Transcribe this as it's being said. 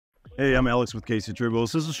Hey, I'm Alex with Casey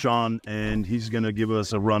Turbos. This is Sean, and he's going to give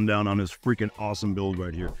us a rundown on his freaking awesome build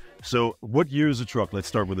right here. So what year is the truck? Let's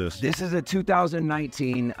start with this. This is a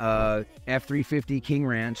 2019 F350 King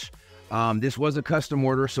Ranch. This was a custom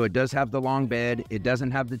order, so it does have the long bed. It doesn't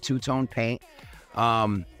have the two-tone paint.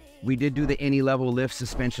 We did do the any level lift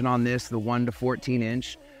suspension on this, the 1 to 14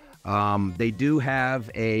 inch. They do have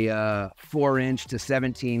a 4 inch to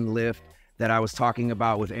 17 lift that I was talking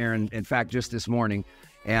about with Aaron, in fact, just this morning.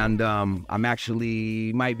 And I'm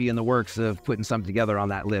actually might be in the works of putting something together on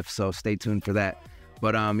that lift, so stay tuned for that.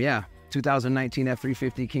 But yeah, 2019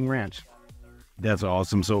 F350 King Ranch. That's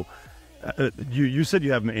awesome. So you said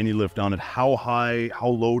you have any lift on it. How high, how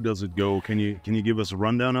low does it go? Can you give us a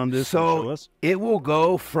rundown on this? So it will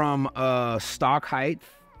go from stock height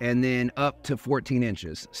and then up to 14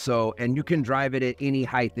 inches. So, and you can drive it at any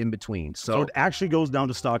height in between. So it actually goes down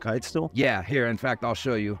to stock height still? Yeah, here, in fact, I'll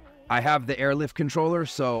show you. I have the airlift controller,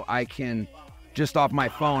 so I can, just off my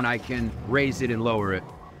phone, I can raise it and lower it.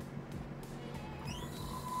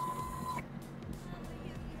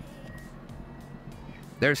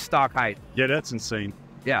 There's stock height. Yeah, that's insane.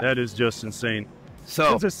 Yeah. That is just insane.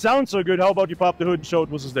 So, since it sounds so good, how about you pop the hood and show it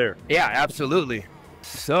what's there? Yeah, absolutely.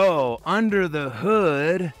 So, under the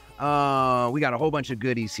hood, we got a whole bunch of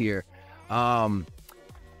goodies here.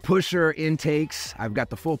 Pusher intakes. I've got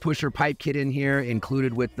the full pusher pipe kit in here,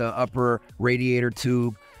 included with the upper radiator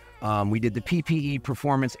tube. We did the PPE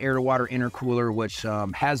Performance air-to-water intercooler, which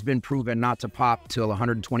has been proven not to pop till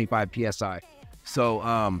 125 PSI.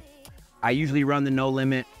 So I usually run the no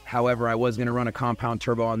limit. However, I was going to run a compound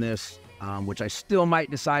turbo on this, which I still might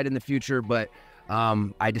decide in the future, but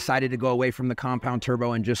I decided to go away from the compound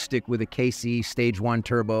turbo and just stick with a KC Stage 1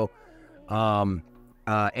 turbo,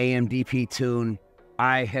 AMDP tune.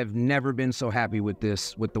 I have never been so happy with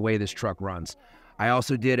this, with the way this truck runs. I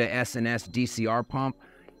also did a S&S DCR pump.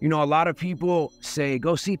 You know, a lot of people say,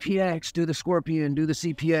 go CPX, do the Scorpion, do the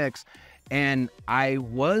CPX. And I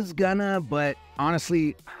was gonna, but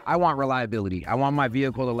honestly, I want reliability. I want my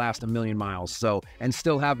vehicle to last 1,000,000 miles. So, and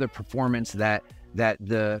still have the performance and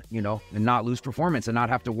not lose performance and not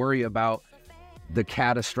have to worry about the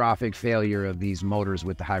catastrophic failure of these motors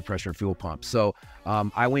with the high pressure fuel pump. So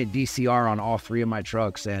I went DCR on all 3 of my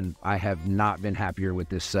trucks, and I have not been happier with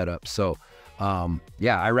this setup. So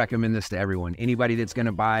yeah, I recommend this to everyone. Anybody that's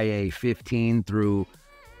gonna buy a 15 through,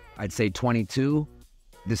 I'd say 22,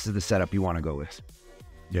 this is the setup you wanna go with.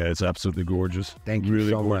 Yeah, it's absolutely gorgeous. Thank you so much.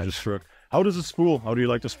 Really gorgeous truck. How does it spool? How do you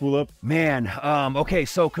like to spool up? Man, okay,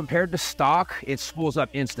 so compared to stock, it spools up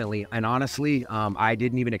instantly. And honestly, I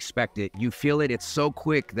didn't even expect it. You feel it, it's so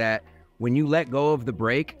quick that when you let go of the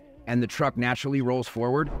brake and the truck naturally rolls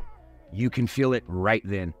forward, you can feel it right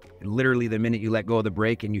then. Literally the minute you let go of the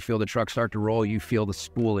brake and you feel the truck start to roll, you feel the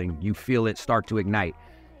spooling, you feel it start to ignite.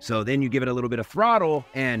 So then you give it a little bit of throttle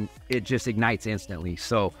and it just ignites instantly.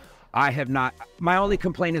 So I have not, my only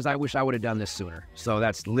complaint is I wish I would have done this sooner. So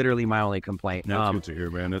that's literally my only complaint. That's good to hear,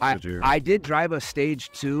 man. That's good to hear. I did drive a Stage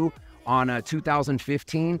 2 on a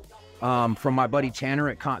 2015 from my buddy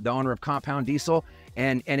Tanner, the owner of Compound Diesel.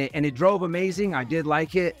 And it drove amazing. I did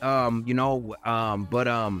like it, I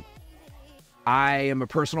am a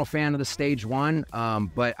personal fan of the Stage 1,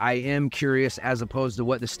 but I am curious as opposed to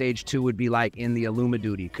what the Stage 2 would be like in the Illuma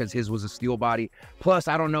Duty, because his was a steel body. Plus,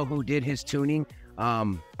 I don't know who did his tuning.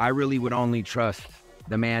 I really would only trust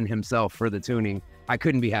the man himself for the tuning. I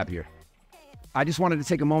couldn't be happier. I just wanted to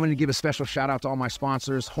take a moment to give a special shout out to all my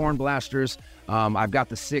sponsors, Horn Blasters. I've got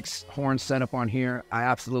the 6 horns set up on here. I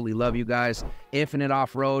absolutely love you guys. Infinite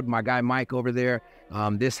Off-Road, my guy Mike over there.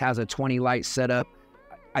 This has a 20 light setup.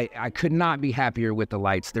 I could not be happier with the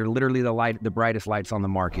lights. They're literally the brightest lights on the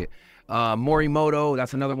market. Morimoto,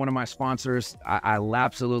 that's another one of my sponsors. I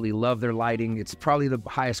absolutely love their lighting. It's probably the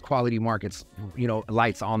highest quality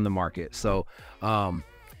lights on the market. So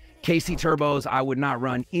KC Turbos, I would not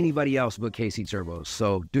run anybody else but KC Turbos.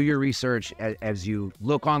 So do your research as you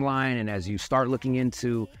look online and as you start looking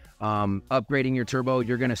into upgrading your turbo.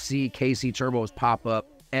 You're gonna see KC Turbos pop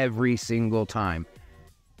up every single time.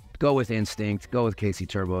 Go with instinct, go with KC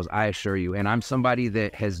Turbos, I assure you. And I'm somebody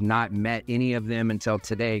that has not met any of them until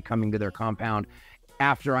today, coming to their compound.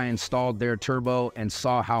 After I installed their turbo and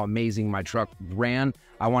saw how amazing my truck ran,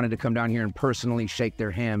 I wanted to come down here and personally shake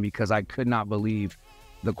their hand because I could not believe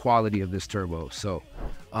the quality of this turbo. So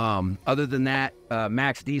other than that,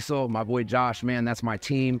 Max Diesel, my boy Josh, man, that's my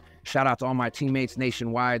team. Shout out to all my teammates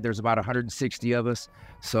nationwide. There's about 160 of us.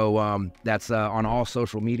 So that's on all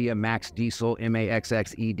social media, Max Diesel,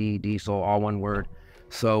 M-A-X-X-E-D, Diesel, all one word.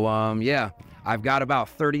 So yeah, I've got about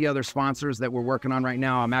 30 other sponsors that we're working on right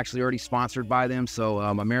now. I'm actually already sponsored by them. So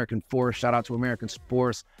American Force, shout out to American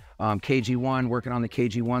Force. KG1, working on the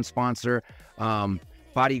KG1 sponsor.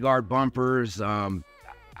 Bodyguard bumpers.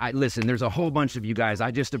 Listen, there's a whole bunch of you guys.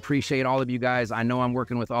 I just appreciate all of you guys. I know I'm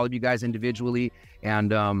working with all of you guys individually,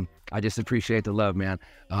 and I just appreciate the love, man.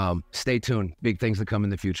 Stay tuned. Big things to come in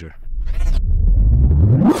the future.